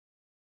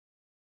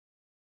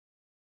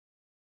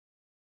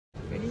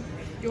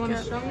You want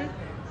it stronger?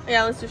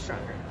 Yeah, let's do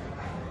stronger.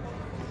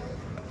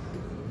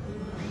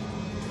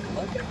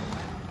 Okay.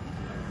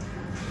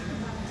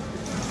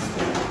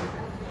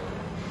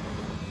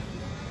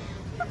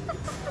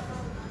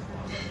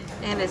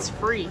 And it's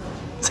free.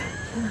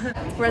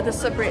 We're at the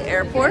Sudbury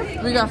Airport.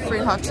 We got free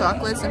hot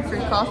chocolates and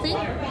free coffee.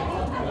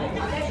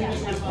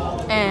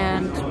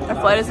 And our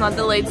flight is not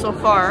delayed so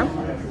far.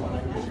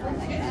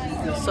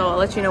 So I'll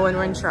let you know when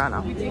we're in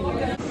Toronto.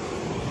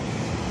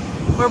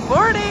 We're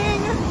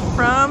boarding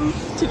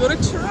to go to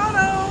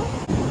Toronto.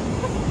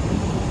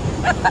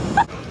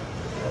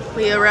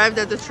 We arrived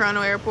at the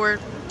Toronto airport.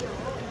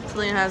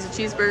 Selena has a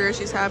cheeseburger,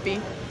 she's happy.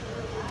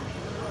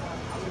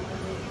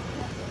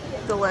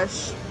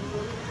 Delish.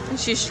 And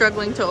she's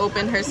struggling to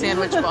open her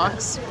sandwich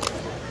box.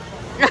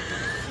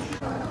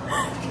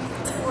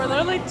 We're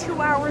literally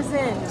 2 hours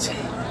in.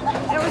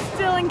 And we're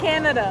still in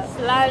Canada.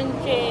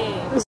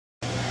 Lunches.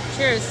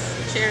 Cheers.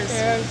 Cheers.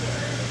 Cheers.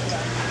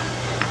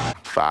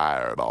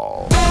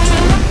 Fireball.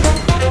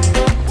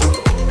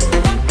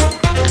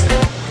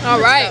 All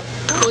right.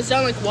 It goes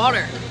down like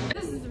water.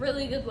 This is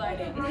really good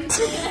lighting. Wait,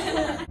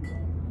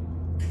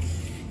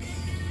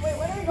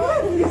 where are we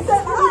going? You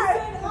said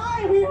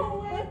hi. We don't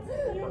went.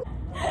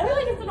 I feel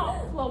like it's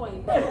not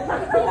flowing.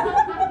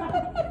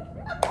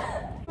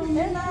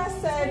 And I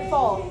said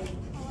fall.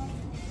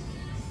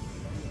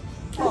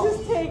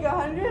 Just take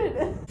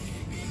 100.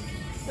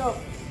 Go.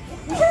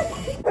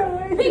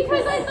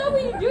 Because I thought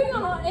we were doing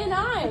an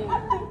eye.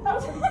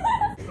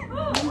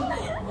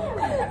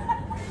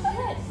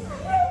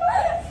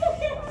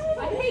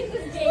 I hate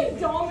this game.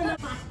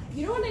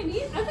 You know what I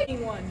mean? I'm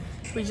thinking one.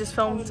 We just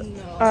filmed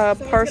a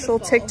partial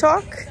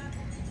TikTok.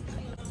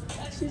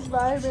 She's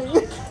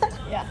vibing.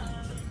 Yeah.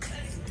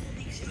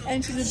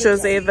 And she's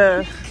Jose,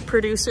 the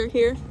producer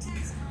here.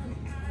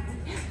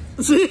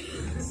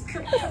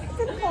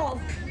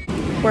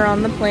 We're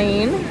on the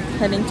plane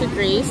heading to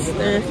Greece.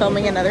 They're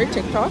filming another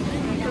TikTok.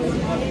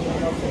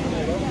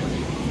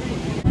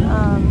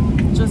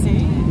 Jose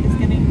is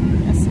getting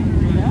a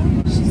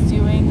sangria. She's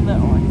doing the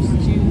orange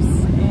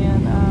juice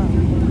and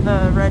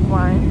the red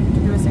wine to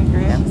do a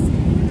sangria.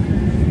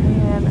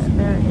 And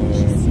there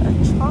is a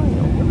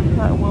child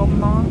that will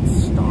not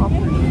stop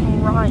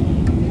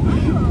crying.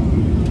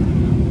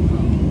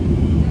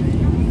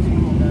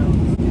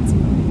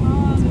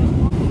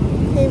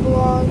 Hey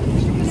vlog,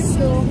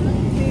 so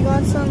we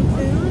got some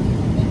food.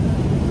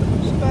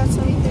 She got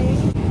something.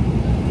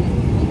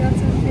 We got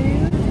some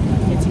food.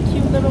 It's a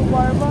cute little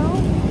water bottle.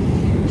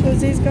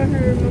 Jose's got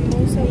her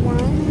mimosa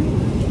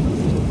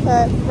wine.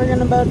 But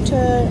we're about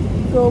to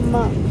go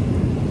muck.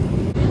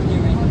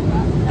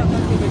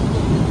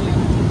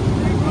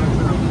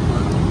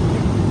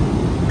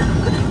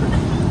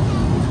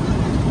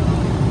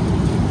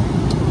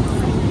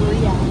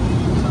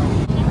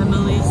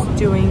 Emily's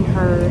doing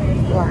her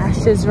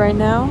lashes right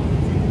now.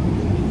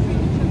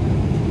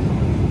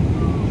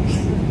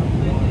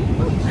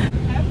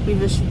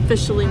 We've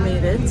officially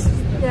made it.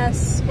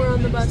 Yes, we're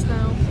on the bus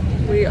now.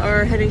 We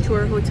are heading to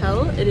our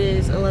hotel. It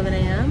is 11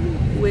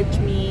 a.m., which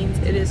means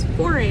it is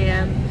 4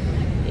 a.m.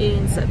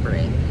 in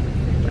Sudbury.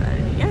 But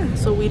yeah,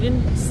 so we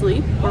didn't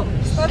sleep.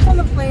 Slept on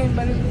the plane,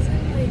 but it was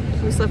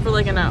like... We slept for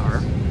like an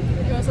hour.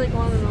 It was like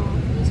on and off.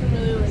 It was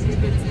really like a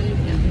good sleep.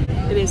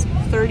 Yeah. It is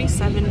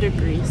 37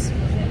 degrees.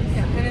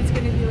 Yeah, and it's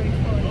gonna be like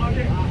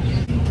 40.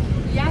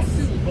 Yes.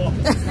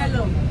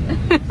 Hello.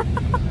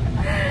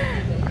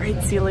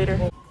 Alright, see you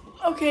later.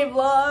 Okay,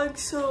 vlog.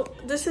 So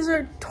this is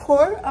our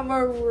tour of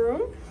our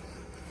room.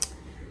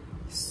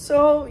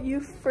 So you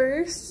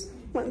first,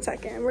 1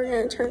 second, we're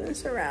gonna turn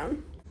this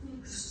around.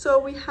 So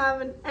we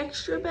have an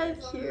extra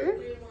bed here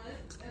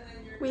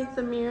with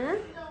a mirror.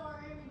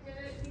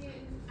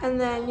 And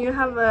then you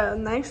have a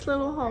nice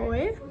little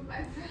hallway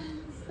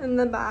in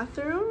the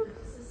bathroom,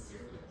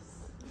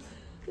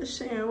 the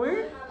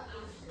shower.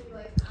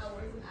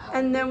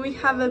 And then we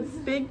have a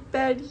big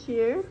bed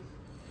here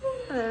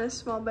and then a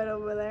small bed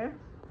over there.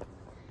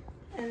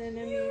 And then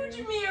a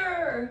huge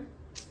mirror.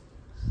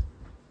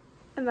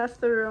 And that's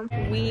the room.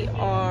 We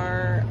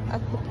are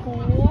at the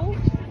pool.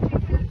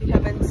 We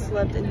haven't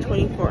slept in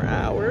 24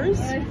 hours.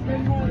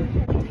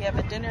 We have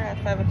a dinner at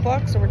 5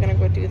 o'clock, so we're gonna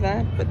go do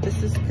that. But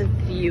this is the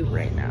view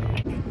right now.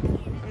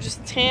 I'm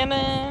just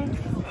tanning.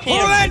 Who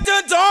let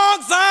the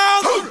dogs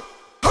out?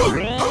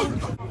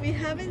 We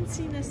haven't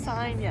seen a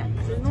sign yet.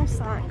 There's no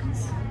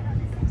signs.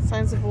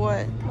 Signs of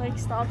what? Like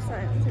stop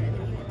signs or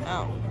anything.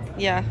 Oh,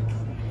 yeah.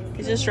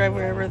 You just drive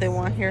wherever they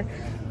want here.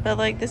 But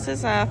like, this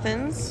is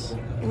Athens.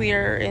 We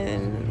are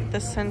in the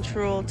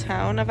central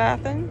town of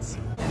Athens.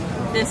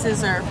 This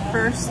is our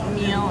first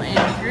meal in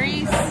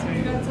Greece.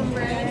 We got some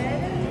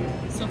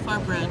bread. So far,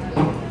 bread.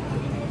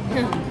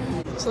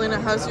 Selena,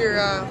 how's your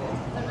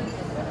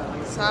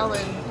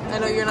salad? I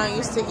know you're not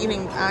used to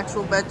eating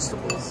actual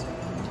vegetables.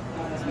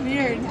 It's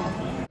weird.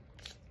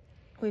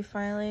 We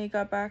finally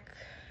got back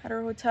at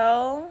our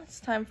hotel. It's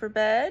time for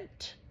bed.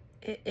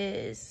 It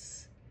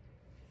is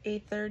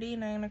 8:30,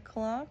 9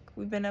 o'clock.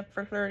 We've been up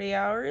for 30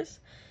 hours.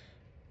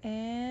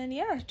 And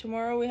yeah,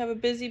 tomorrow we have a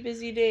busy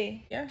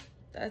day. Yeah,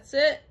 that's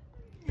it.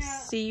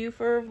 See you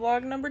for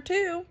vlog number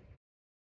 2.